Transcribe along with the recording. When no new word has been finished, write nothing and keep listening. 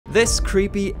This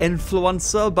creepy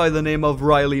influencer by the name of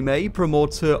Riley May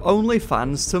promotes her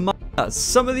OnlyFans to minors.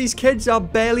 Some of these kids are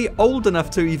barely old enough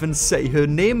to even say her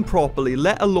name properly,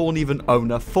 let alone even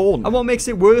own a phone. And what makes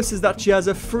it worse is that she has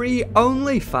a free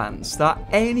OnlyFans that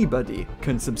anybody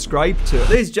can subscribe to.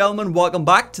 Ladies and gentlemen, welcome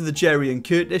back to the Jerry and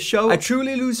Curtis show. I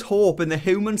truly lose hope in the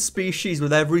human species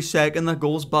with every second that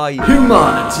goes by.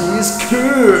 Humanity is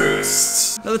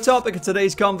cursed! Now the topic of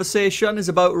today's conversation is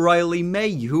about Riley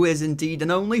May, who is indeed an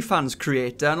OnlyFans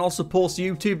creator and also posts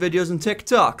YouTube videos and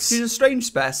TikToks. She's a strange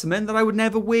specimen that I would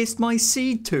never waste my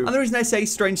seed to. And the reason I say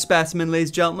strange specimen, ladies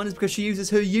and gentlemen, is because she uses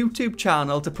her YouTube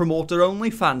channel to promote her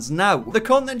OnlyFans. Now, the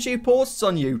content she posts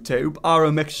on YouTube are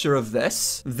a mixture of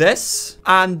this,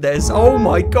 and this. Oh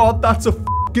my god, that's a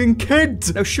fucking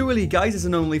kid! Now surely, guys, as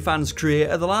an OnlyFans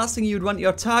creator, the last thing you'd want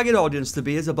your target audience to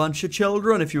be is a bunch of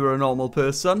children if you were a normal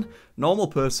person. Normal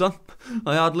person?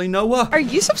 I hardly know her. Are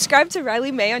you subscribed to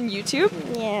Riley May on YouTube?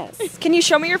 Yes. Can you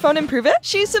show me your phone and prove it?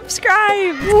 She's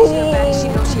subscribed! She a baddie, she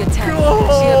knows she a 10. She a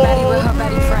baddie with her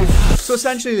baddie friends. So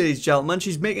essentially, ladies and gentlemen,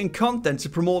 she's making content to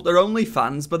promote her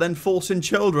OnlyFans, but then forcing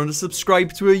children to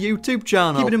subscribe to her YouTube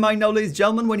channel. Keep it in mind now, ladies and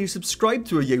gentlemen, when you subscribe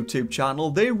to a YouTube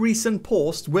channel, their recent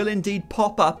posts will indeed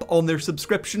pop up on their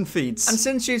subscription feeds. And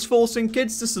since she's forcing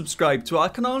kids to subscribe to her, I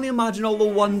can only imagine all the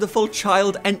wonderful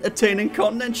child entertaining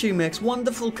content she makes.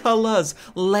 Wonderful colours,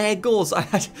 Legos.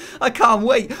 I can't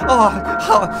wait.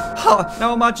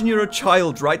 Now imagine you're a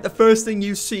child, right? The first thing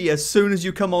you see as soon as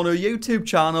you come on her YouTube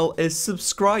channel is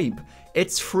subscribe.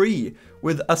 It's free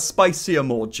with a spicy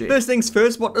emoji. First things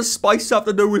first, what does spice have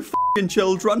to do with f***ing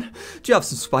children? Do you have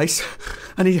some spice?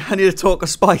 I need to talk of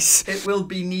spice. It will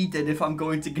be needed if I'm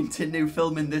going to continue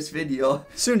filming this video.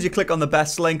 As soon as you click on the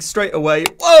best link, straight away,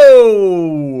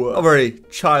 whoa! A very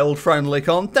child-friendly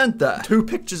content there. 2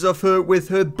 pictures of her with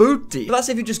her booty. But that's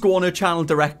if you just go on her channel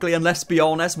directly, and let's be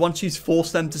honest, once she's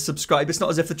forced them to subscribe, it's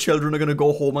not as if the children are going to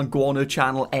go home and go on her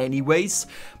channel anyways.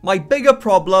 My bigger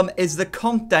problem is the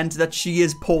content that she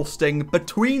is posting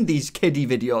between these kiddie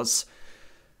videos.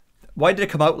 Why did it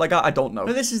come out like that? I don't know.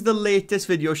 Now, this is the latest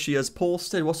video she has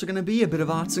posted. What's it going to be? A bit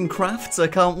of arts and crafts? I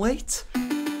can't wait.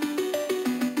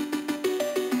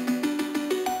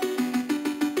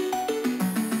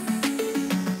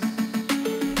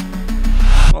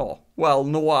 Oh, well,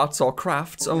 no arts or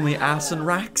crafts, only ass and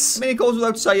racks. I mean, it goes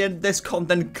without saying, this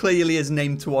content clearly is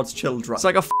aimed towards children. It's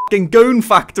like a fucking goon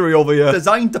factory over here,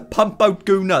 designed to pump out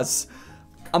gooners.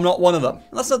 I'm not one of them.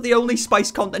 And that's not the only spice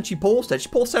content she posted. She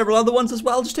posted several other ones as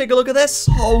well. Just take a look at this.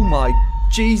 Oh my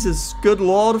Jesus, good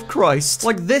Lord of Christ.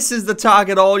 Like, this is the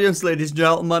target audience, ladies and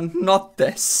gentlemen, not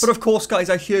this. But of course, guys,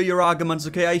 I hear your arguments,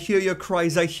 okay? I hear your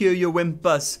cries, I hear your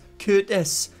whimpers.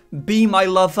 Curtis, be my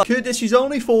lover. Curtis, she's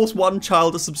only forced one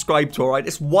child to subscribe to her, right?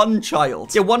 It's one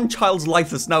child. Yeah, one child's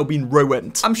life has now been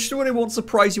ruined. I'm sure it won't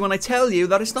surprise you when I tell you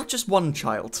that it's not just one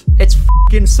child. It's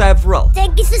f***ing several.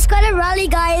 Thank you, subscribe to Riley,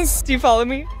 guys. Do you follow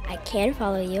me? I can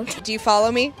follow you. Do you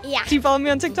follow me? Yeah. Do you follow me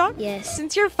on TikTok? Yes.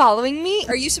 Since you're following me,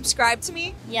 are you subscribed to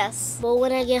me? Yes. Well,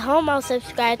 when I get home, I'll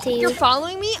subscribe to you. You're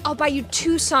following me? I'll buy you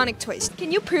 2 Sonic toys.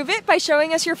 Can you prove it by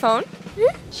showing us your phone?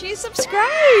 She's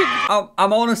subscribed.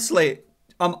 I'm honestly...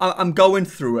 I'm going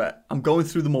through it. I'm going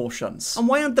through the motions. And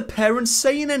why aren't the parents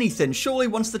saying anything? Surely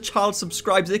once the child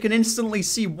subscribes, they can instantly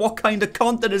see what kind of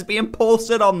content is being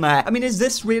posted on there. I mean, is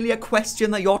this really a question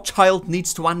that your child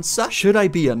needs to answer? Should I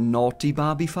be a naughty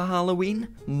Barbie for Halloween?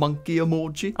 Monkey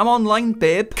emoji. I'm online,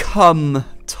 babe. Come,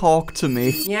 talk to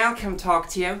me. Yeah, I'll come talk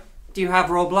to you. Do you have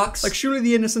Roblox? Like, surely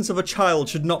the innocence of a child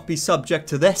should not be subject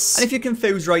to this. And if you're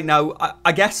confused right now,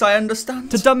 I guess I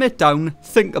understand. To dumb it down,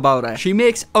 think about it. She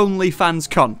makes OnlyFans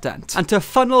content. And to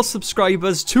funnel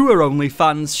subscribers to her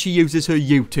OnlyFans, she uses her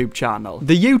YouTube channel.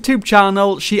 The YouTube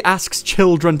channel she asks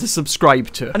children to subscribe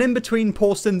to. And in between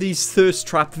posting these thirst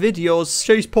trap videos,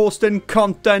 she's posting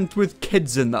content with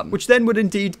kids in them, which then would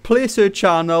indeed place her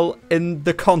channel in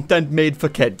the content made for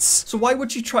kids. So why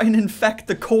would she try and infect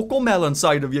the cocoa melon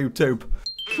side of YouTube?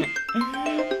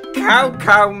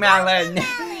 Cocoa melon.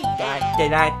 Da, da,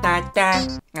 da, da,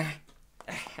 da.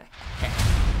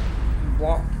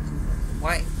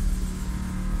 What?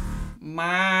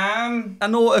 Mom? I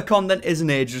know her content isn't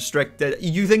age restricted.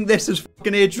 You think this is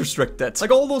fucking age restricted? Like,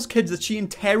 all those kids that she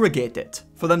interrogated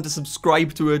for them to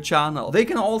subscribe to her channel, they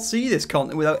can all see this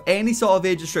content without any sort of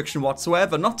age restriction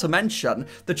whatsoever. Not to mention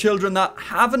the children that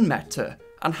haven't met her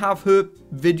and have her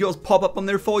videos pop up on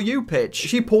their For You page.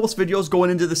 She posts videos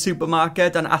going into the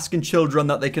supermarket and asking children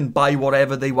that they can buy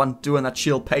whatever they want to and that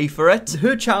she'll pay for it.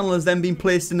 Her channel has then been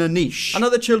placed in a niche. And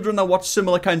other children that watch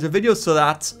similar kinds of videos to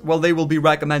that, well, they will be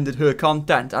recommended her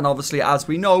content. And obviously, as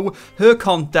we know, her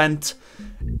content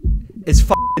is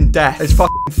fucking death. It's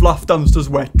fucking Fluff Dumpster's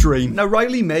wet dream. Now,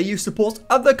 Riley May used to post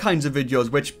other kinds of videos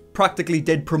which practically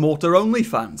did promote her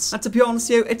OnlyFans. And to be honest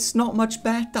with you, it's not much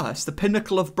better. It's the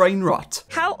pinnacle of brain rot.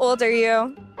 How old are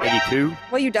you? 82.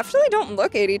 Well, you definitely don't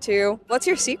look 82. What's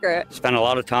your secret? Spent a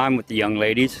lot of time with the young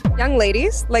ladies. Young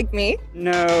ladies? Like me?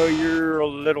 No, you're a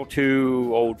little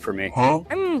too old for me.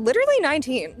 I'm literally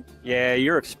 19. Yeah,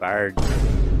 you're expired.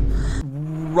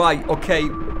 Right, okay.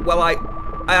 Well,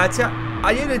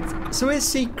 so his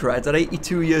secret at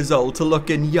 82 years old to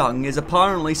looking young is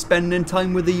apparently spending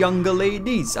time with the younger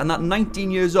ladies, and that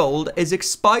 19 years old is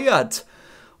expired.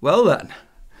 Well then,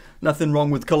 nothing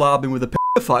wrong with collabing with a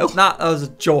pedophile. Nah, that was a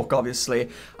joke, obviously.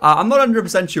 I'm not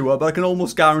 100% sure, but I can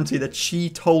almost guarantee that she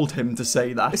told him to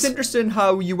say that. It's interesting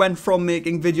how you went from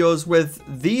making videos with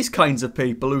these kinds of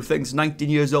people who thinks 19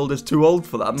 years old is too old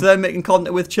for them, to then making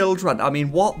content with children. I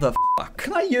mean, what the fuck?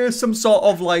 Can I hear some sort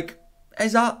of, like,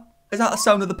 is that the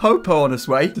sound of the popo on his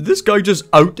way? Did this guy just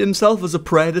out himself as a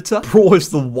predator? Bro is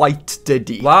the white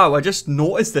diddy. Wow, I just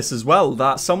noticed this as well,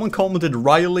 that someone commented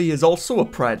Riley is also a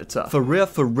predator. For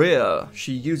real,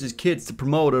 she uses kids to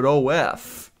promote her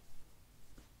OF.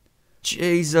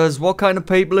 Jesus, what kind of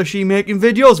people is she making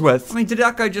videos with? I mean, did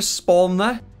that guy just spawn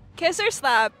there? Kiss or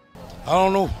slap? I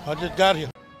don't know. I just got here.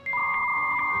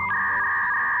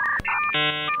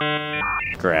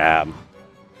 Grab.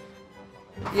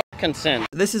 Consent.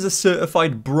 This is a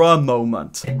certified bruh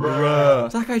moment.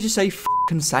 Bruh. Did that guy just say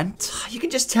consent? You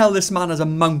can just tell this man has a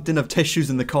mountain of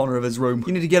tissues in the corner of his room.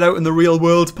 You need to get out in the real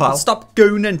world, pal. Stop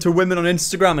gooning to women on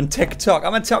Instagram and TikTok.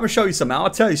 I'm gonna show you something.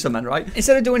 I'll tell you something, right?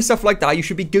 Instead of doing stuff like that, you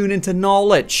should be gooning to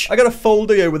knowledge. I got a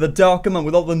folder here with a document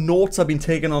with all the notes I've been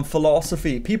taking on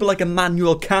philosophy. People like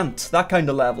Immanuel Kant, that kind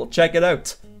of level. Check it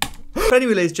out. But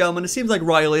anyway, ladies and gentlemen, it seems like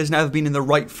Riley has never been in the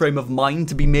right frame of mind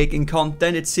to be making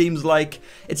content. It seems like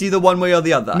it's either one way or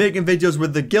the other. Making videos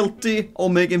with the guilty or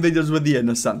making videos with the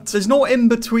innocent. There's no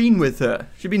in-between with her.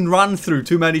 She's been ran through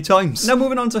too many times. Now,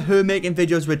 moving on to her making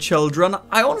videos with children,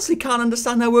 I honestly can't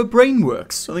understand how her brain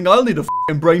works. I think I'll need a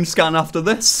f***ing brain scan after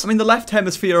this. I mean, the left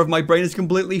hemisphere of my brain is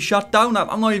completely shut down.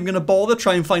 I'm not even going to bother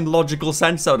trying and find logical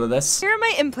sense out of this. Here are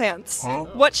my implants.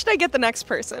 What should I get the next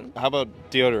person? How about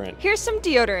deodorant? Here's some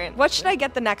deodorant. What should I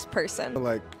get the next person?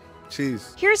 Like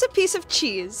cheese. Here's a piece of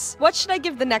cheese. What should I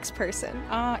give the next person?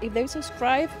 If they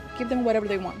subscribe, give them whatever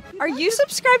they want. Are you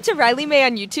subscribed to Riley May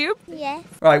on YouTube? Yes.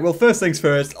 Right, well, first things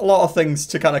first, a lot of things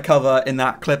to kind of cover in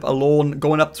that clip alone.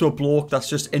 Going up to a bloke that's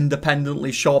just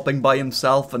independently shopping by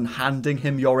himself and handing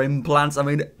him your implants. I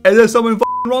mean, is there something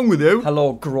wrong with you?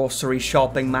 Hello, grocery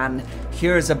shopping man.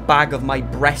 Here's a bag of my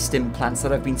breast implants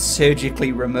that have been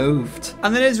surgically removed.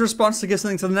 And then his response to give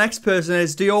something to the next person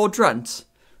is deodorant.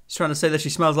 He's trying to say that she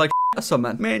smells like or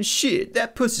something. Man, shit,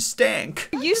 that pussy stank.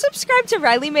 Are you subscribed to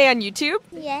Riley May on YouTube?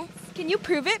 Yes. Can you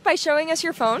prove it by showing us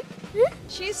your phone?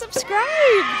 She's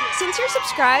subscribed. Since you're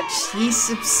subscribed, He's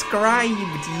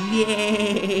subscribed.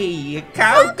 Yay.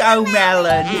 Cocoa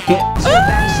melon.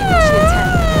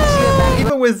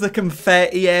 Even with the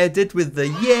confetti edit, with the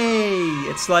yay,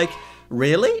 it's like,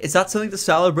 really? Is that something to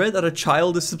celebrate, that a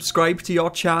child is subscribed to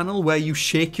your channel where you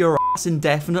shake your ass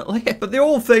indefinitely? But the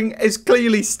whole thing is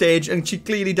clearly staged and she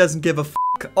clearly doesn't give a f***.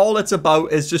 All it's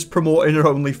about is just promoting her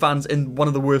OnlyFans in one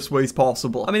of the worst ways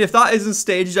possible. I mean, if that isn't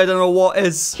staged, I don't know what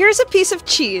is. here's a piece of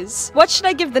cheese. What should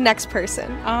I give the next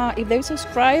person? If they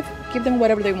subscribe, give them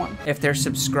whatever they want. If they're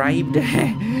subscribed,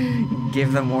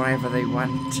 give them whatever they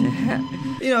want.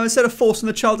 You know, instead of forcing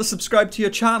the child to subscribe to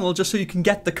your channel just so you can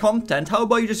get the content, how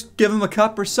about you just give them a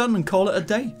Capri Sun and call it a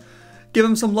day? Give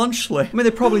them some lunchly. I mean,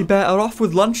 they're probably better off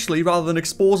with lunchly rather than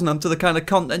exposing them to the kind of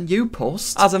content you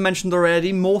post. As I mentioned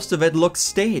already, most of it looks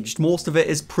staged. Most of it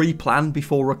is pre-planned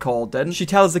before recording. She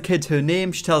tells the kid her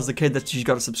name, she tells the kid that she's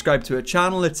got to subscribe to her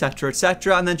channel, etc,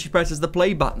 etc, and then she presses the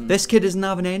play button. This kid isn't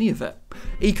having any of it.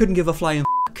 He couldn't give a flying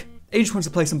f***. He just wants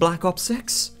to play some Black Ops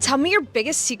 6. Tell me your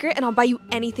biggest secret and I'll buy you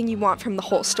anything you want from the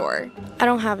whole store. I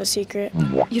don't have a secret.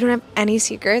 You don't have any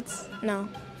secrets? No.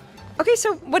 Okay,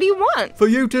 so what do you want? For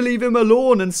you to leave him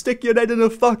alone and stick your head in a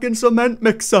fucking cement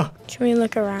mixer. Can we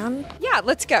look around? Yeah,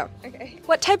 let's go. Okay.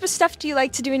 What type of stuff do you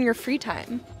like to do in your free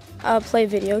time? Play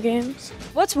video games.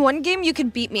 What's one game you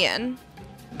could beat me in?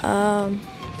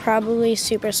 Probably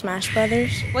Super Smash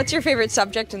Brothers. What's your favorite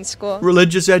subject in school?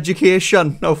 Religious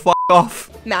education. No, f*** off.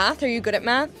 Math? Are you good at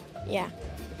math? Yeah,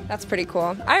 That's pretty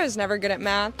cool. I was never good at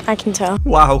math. I can tell.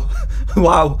 Wow.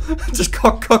 Wow. Just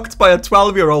got cooked by a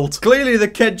 12-year-old. Clearly the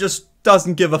kid just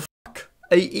doesn't give a fuck.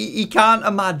 He can't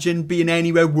imagine being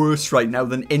anywhere worse right now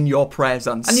than in your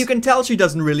presence. And you can tell she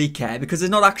doesn't really care because there's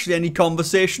not actually any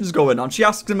conversations going on. She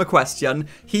asks him a question,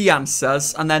 he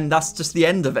answers, and then that's just the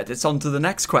end of it. It's on to the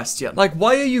next question. Like,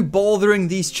 why are you bothering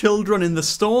these children in the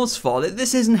stores for?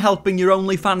 This isn't helping your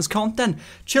OnlyFans content.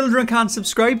 Children can't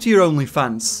subscribe to your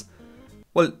OnlyFans.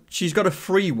 Well, she's got a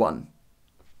free one.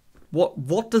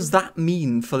 What does that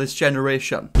mean for this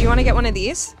generation? Do you want to get one of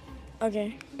these?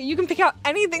 Okay. You can pick out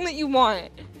anything that you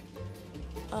want.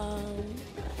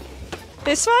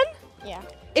 This one? Yeah.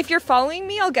 If you're following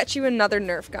me, I'll get you another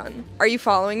Nerf gun. Are you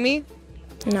following me?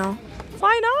 No.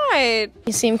 Why not?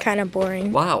 You seem kind of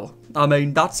boring. Wow. I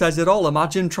mean, that says it all.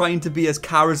 Imagine trying to be as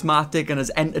charismatic and as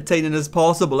entertaining as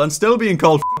possible and still being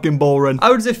called fucking boring.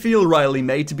 How does it feel, Riley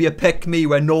May, to be a pick me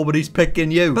when nobody's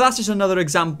picking you? But that's just another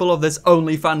example of this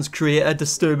OnlyFans creator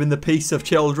disturbing the peace of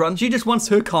children. She just wants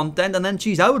her content and then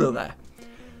she's out of there.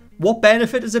 What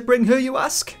benefit does it bring her, you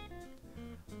ask?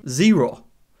 Zero.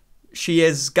 She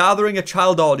is gathering a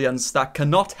child audience that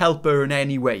cannot help her in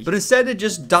any way. But instead it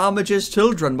just damages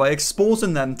children by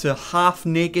exposing them to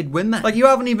half-naked women. Like, you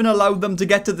haven't even allowed them to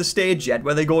get to the stage yet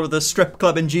where they go to the strip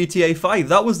club in GTA 5.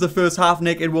 That was the first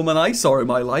half-naked woman I saw in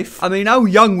my life. I mean, how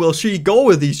young will she go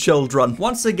with these children?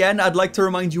 Once again, I'd like to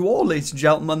remind you all, ladies and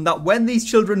gentlemen, that when these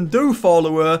children do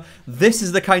follow her, this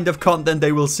is the kind of content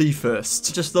they will see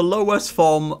first. Just the lowest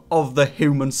form of the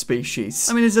human species.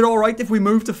 I mean, is it alright if we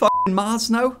move to Mars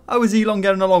now? How is Elon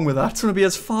getting along with that? It's going to be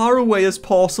as far away as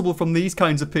possible from these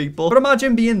kinds of people. But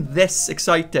imagine being this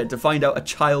excited to find out a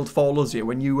child follows you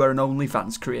when you are an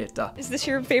OnlyFans creator. Is this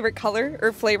your favorite color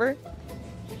or flavor?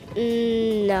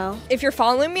 No. If you're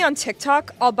following me on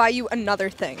TikTok, I'll buy you another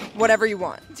thing. Whatever you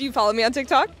want. Do you follow me on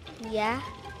TikTok? Yeah.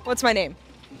 What's my name?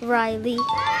 Riley.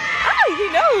 Oh, he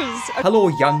knows. Hello,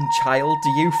 young child. Do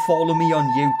you follow me on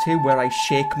YouTube where I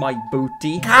shake my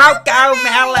booty? Coco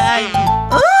Melon!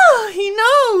 Ah, he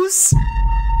knows.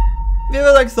 Have you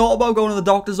ever, like, thought about going to the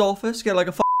doctor's office, get, like,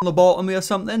 a lobotomy or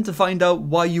something to find out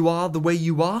why you are the way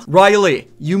you are? Riley,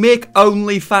 you make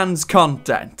OnlyFans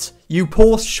content. You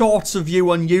post shorts of you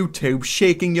on YouTube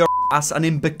shaking your ass and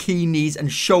in bikinis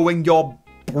and showing your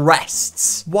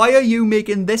breasts. Why are you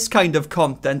making this kind of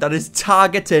content that is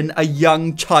targeting a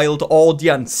young child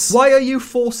audience? Why are you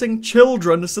forcing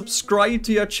children to subscribe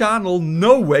to your channel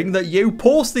knowing that you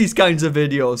post these kinds of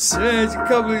videos? There's a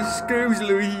couple of screws,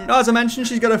 Louis. Now, as I mentioned,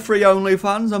 she's got a free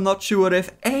OnlyFans. I'm not sure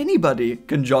if anybody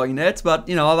can join it, but,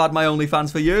 you know, I've had my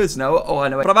OnlyFans for years now. Oh,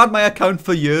 anyway. But I've had my account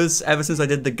for years, ever since I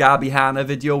did the Gabby Hanna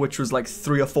video, which was like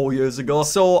 3 or 4 years ago.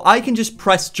 So I can just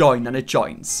press join and it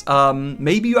joins.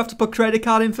 Maybe you have to put credit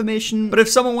card information, but if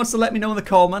someone wants to let me know in the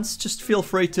comments, just feel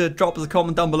free to drop us a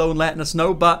comment down below and letting us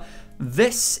know. But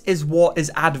this is what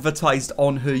is advertised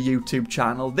on her YouTube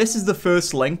channel. This is the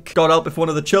first link. God help if one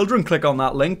of the children click on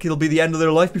that link. It'll be the end of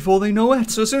their life before they know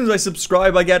it. So as soon as I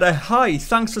subscribe, I get a hi.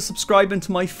 Thanks for subscribing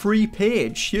to my free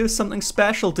page. Here's something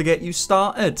special to get you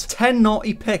started. 10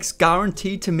 naughty pics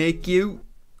guaranteed to make you...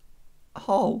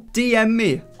 Oh, DM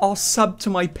me or sub to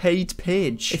my paid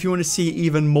page if you want to see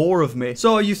even more of me.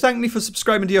 So you thank me for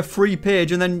subscribing to your free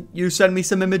page and then you send me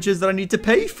some images that I need to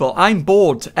pay for. I'm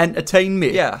bored. Entertain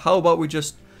me. Yeah, how about we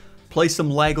just play some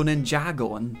Lego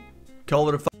Ninjago and call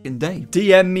it a fucking day.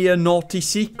 DM me a naughty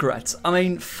secret. I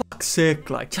mean, fuck's sake,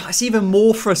 like, it's even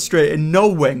more frustrating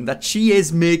knowing that she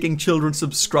is making children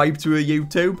subscribe to her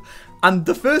YouTube and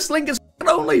the first link is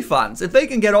OnlyFans. If they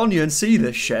can get on you and see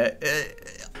this shit,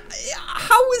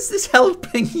 how is this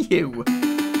helping you?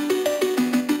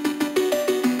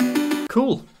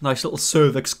 Cool. Nice little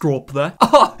cervix grope there.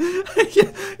 Oh,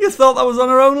 you thought that was on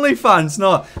her OnlyFans?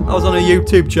 No, that was on a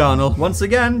YouTube channel. Once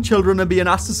again, children are being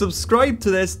asked to subscribe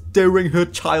to this during her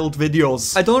child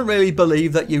videos. I don't really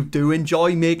believe that you do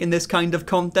enjoy making this kind of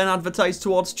content advertised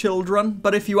towards children,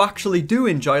 but if you actually do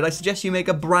enjoy it, I suggest you make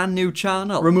a brand new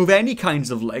channel. Remove any kinds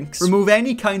of links, remove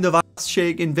any kind of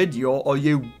ass-shaking video or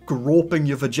you groping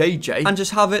your vajayjay, and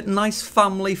just have it nice,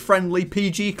 family-friendly,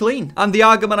 PG clean. And the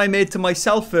argument I made to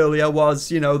myself earlier was,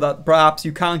 you know, that perhaps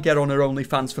you can't get on her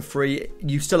OnlyFans for free.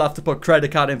 You still have to put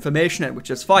credit card information in,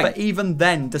 which is fine. But even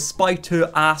then, despite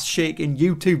her ass-shaking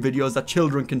YouTube videos that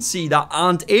children can see that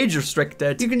aren't age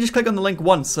restricted, you can just click on the link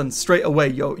once and straight away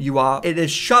it is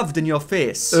shoved in your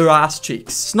face. Her ass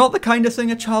cheeks. It's not the kind of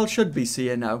thing a child should be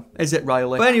seeing now, is it,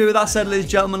 Riley? But anyway, with that said, ladies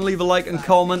and gentlemen, leave a like and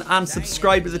comment and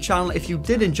subscribe to the channel if you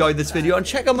did enjoy this video, and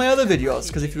check out my other videos,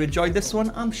 because if you enjoyed this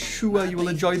one, I'm sure you will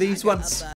enjoy these ones.